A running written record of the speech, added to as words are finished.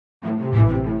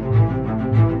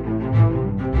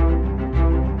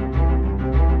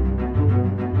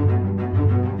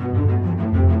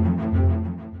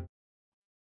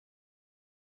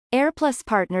AirPlus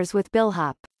partners with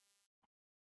Billhop.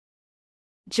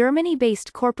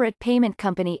 Germany-based corporate payment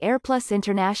company AirPlus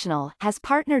International has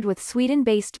partnered with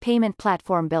Sweden-based payment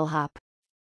platform Billhop.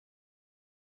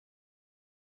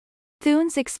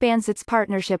 Thunes expands its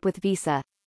partnership with Visa.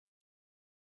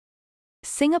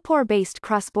 Singapore-based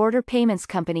cross-border payments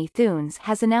company Thunes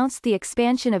has announced the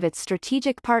expansion of its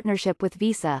strategic partnership with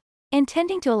Visa,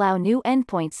 intending to allow new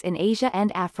endpoints in Asia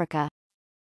and Africa.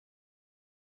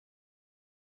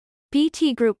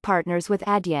 BT Group partners with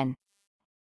Adyen.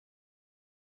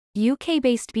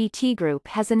 UK-based BT Group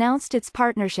has announced its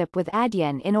partnership with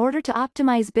Adyen in order to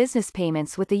optimize business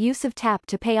payments with the use of Tap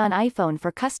to Pay on iPhone for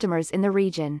customers in the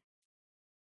region.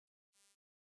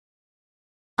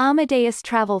 Amadeus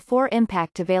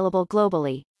Travel4Impact available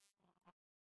globally.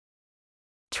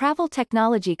 Travel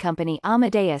technology company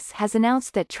Amadeus has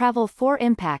announced that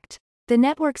Travel4Impact, the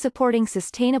network supporting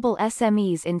sustainable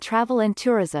SMEs in travel and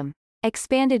tourism,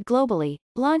 expanded globally,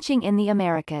 launching in the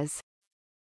Americas.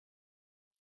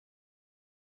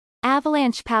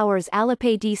 Avalanche powers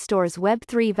Alipay D-Store's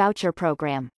Web3 voucher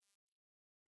program.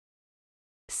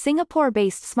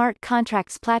 Singapore-based smart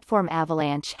contracts platform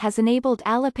Avalanche has enabled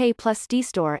Alipay plus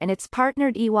D-Store and its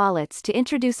partnered e-wallets to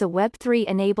introduce a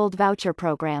Web3-enabled voucher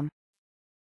program.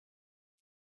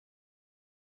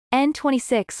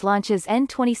 N26 launches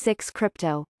N26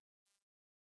 Crypto.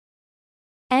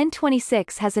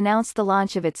 N26 has announced the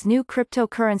launch of its new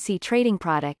cryptocurrency trading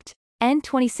product,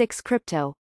 N26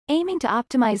 Crypto, aiming to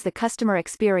optimize the customer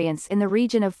experience in the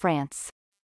region of France.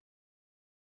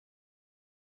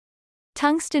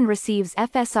 Tungsten receives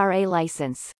FSRA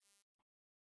license.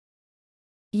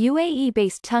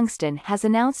 UAE-based Tungsten has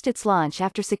announced its launch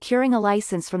after securing a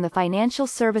license from the Financial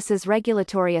Services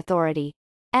Regulatory Authority,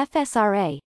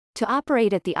 FSRA, to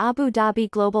operate at the Abu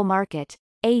Dhabi Global Market,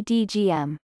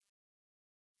 ADGM.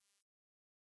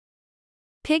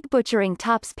 Pig butchering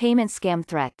tops payment scam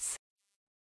threats.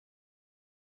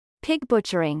 Pig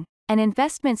butchering, an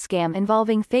investment scam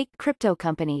involving fake crypto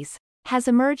companies, has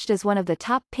emerged as one of the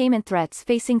top payment threats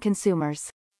facing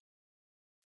consumers.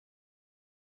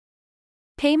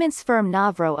 Payments firm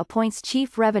Navro appoints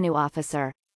Chief Revenue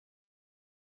Officer.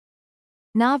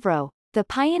 Navro, the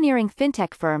pioneering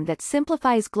fintech firm that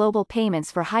simplifies global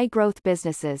payments for high-growth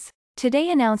businesses,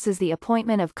 today announces the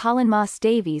appointment of Colin Moss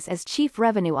Davies as Chief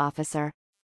Revenue Officer.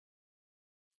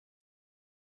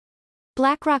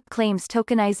 BlackRock claims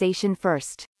tokenization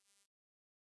first.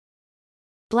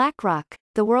 BlackRock,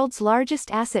 the world's largest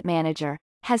asset manager,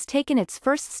 has taken its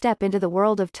first step into the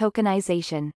world of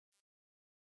tokenization.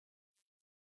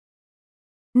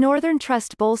 Northern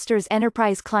Trust bolsters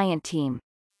enterprise client team.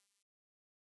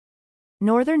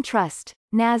 Northern Trust,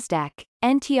 Nasdaq,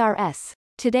 NTRS,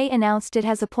 today announced it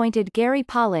has appointed Gary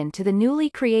Pollan to the newly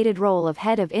created role of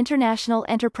Head of International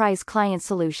Enterprise Client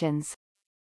Solutions.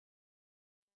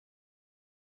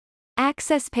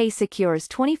 Access Pay secures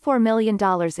 $24 million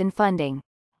in funding.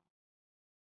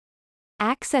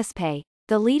 Access Pay,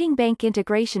 the leading bank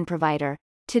integration provider,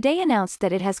 today announced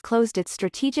that it has closed its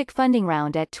strategic funding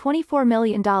round at $24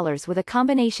 million with a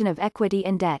combination of equity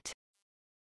and debt.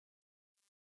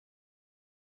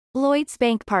 Lloyds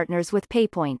Bank partners with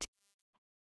PayPoint.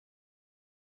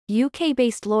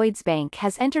 UK-based Lloyds Bank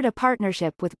has entered a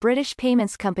partnership with British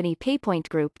payments company PayPoint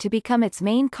Group to become its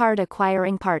main card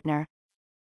acquiring partner.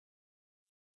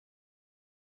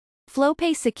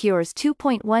 FlowPay secures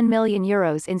 €2.1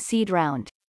 million in seed round.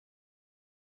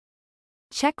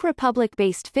 Czech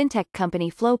Republic-based fintech company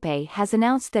FlowPay has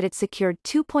announced that it secured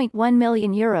 €2.1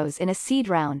 million in a seed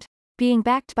round, being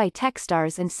backed by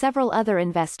Techstars and several other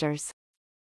investors.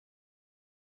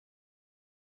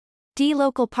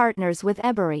 dLocal partners with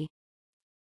Ebury.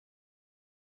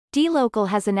 dLocal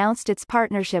has announced its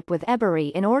partnership with Ebury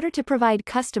in order to provide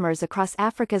customers across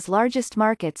Africa's largest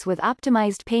markets with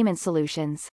optimized payment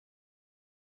solutions.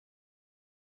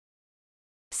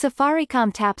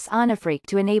 Safaricom taps Onafrique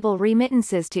to enable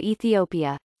remittances to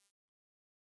Ethiopia.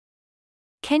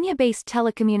 Kenya-based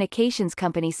telecommunications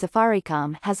company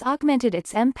Safaricom has augmented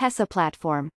its M-Pesa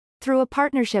platform, through a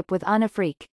partnership with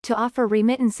Onafrique, to offer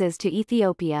remittances to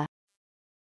Ethiopia.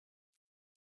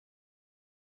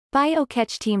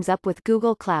 BioCatch teams up with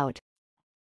Google Cloud.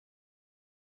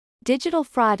 Digital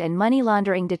fraud and money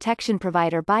laundering detection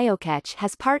provider BioCatch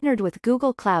has partnered with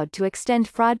Google Cloud to extend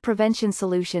fraud prevention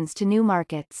solutions to new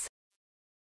markets.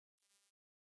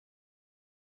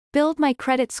 Build My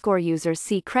Credit Score users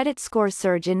see credit score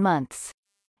surge in months.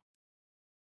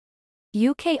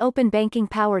 UK open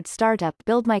banking-powered startup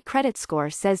Build My Credit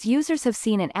Score says users have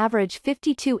seen an average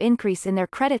 52 increase in their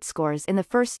credit scores in the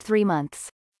first 3 months.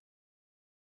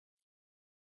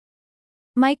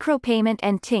 Micropayment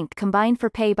and Tink combine for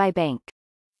Pay by Bank.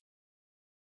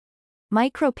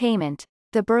 Micropayment,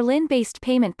 the Berlin-based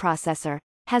payment processor,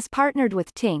 has partnered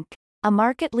with Tink, a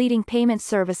market-leading payment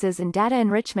services and data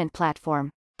enrichment platform,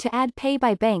 to add Pay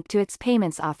by Bank to its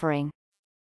payments offering.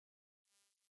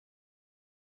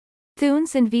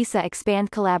 Thunes and Visa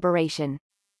expand collaboration.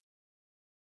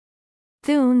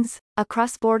 Thunes, a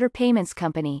cross-border payments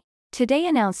company, today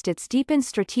announced its deepened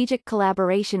strategic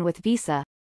collaboration with Visa,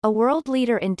 a world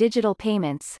leader in digital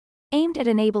payments, aimed at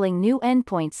enabling new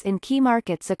endpoints in key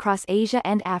markets across Asia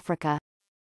and Africa.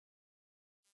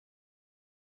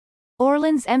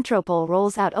 Orleans Metropole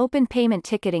rolls out open payment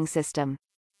ticketing system.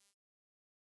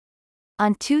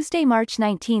 On Tuesday, March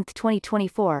 19,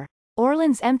 2024,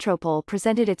 Orleans Metropole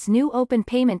presented its new open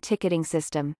payment ticketing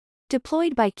system,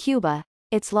 deployed by Cuba,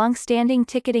 its long-standing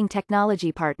ticketing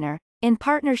technology partner, in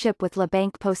partnership with La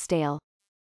Banque Postale.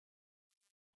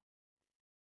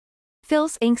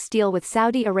 Fils inks deal with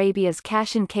Saudi Arabia's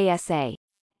Cashin KSA.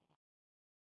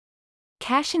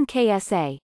 Cashin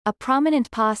KSA, a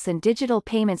prominent POS and digital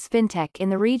payments fintech in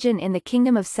the region in the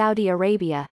Kingdom of Saudi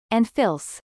Arabia, and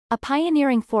Fils, a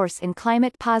pioneering force in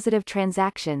climate-positive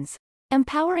transactions,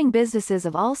 empowering businesses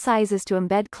of all sizes to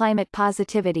embed climate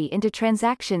positivity into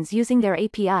transactions using their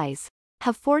APIs,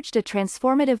 have forged a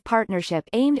transformative partnership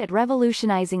aimed at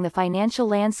revolutionizing the financial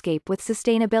landscape with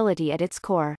sustainability at its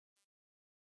core.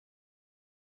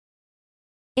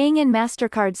 Ing and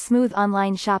MasterCard's smooth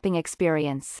online shopping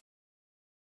experience.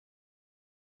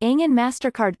 Ing and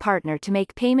MasterCard partner to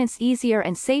make payments easier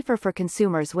and safer for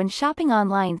consumers when shopping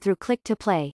online through Click to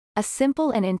Pay, a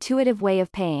simple and intuitive way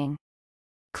of paying.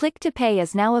 Click to Pay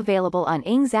is now available on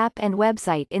Ing's app and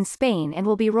website in Spain and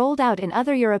will be rolled out in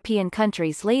other European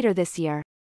countries later this year.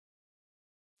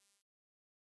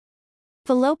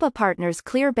 Billhop partners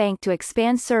ClearBank to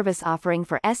expand service offering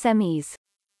for SMEs.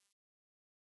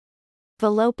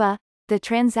 Billhop, the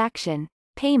transaction,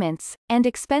 payments, and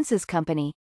expenses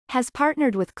company, has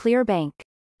partnered with ClearBank,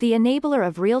 the enabler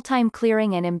of real-time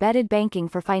clearing and embedded banking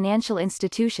for financial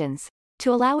institutions,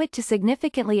 to allow it to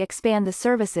significantly expand the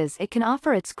services it can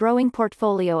offer its growing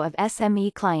portfolio of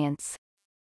SME clients.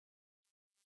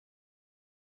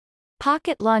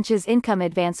 Pocket launches income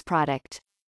advance product.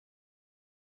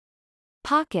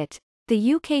 Pocket,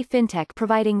 the UK fintech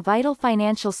providing vital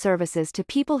financial services to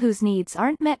people whose needs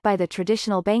aren't met by the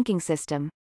traditional banking system,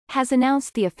 has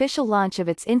announced the official launch of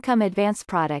its income advance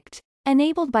product,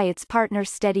 enabled by its partner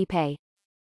SteadyPay.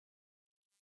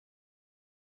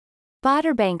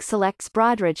 Baader Bank selects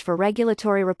Broadridge for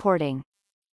regulatory reporting.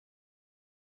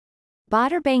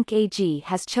 Baader Bank AG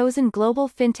has chosen global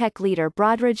fintech leader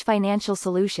Broadridge Financial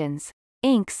Solutions,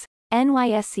 Inc.'s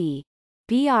NYSE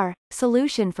BR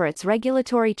solution for its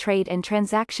regulatory trade and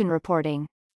transaction reporting.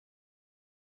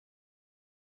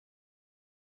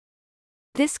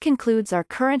 This concludes our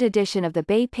current edition of the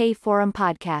BayPay Forum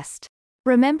podcast.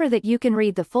 Remember that you can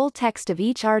read the full text of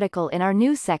each article in our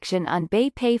news section on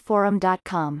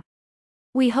baypayforum.com.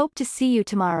 We hope to see you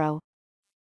tomorrow.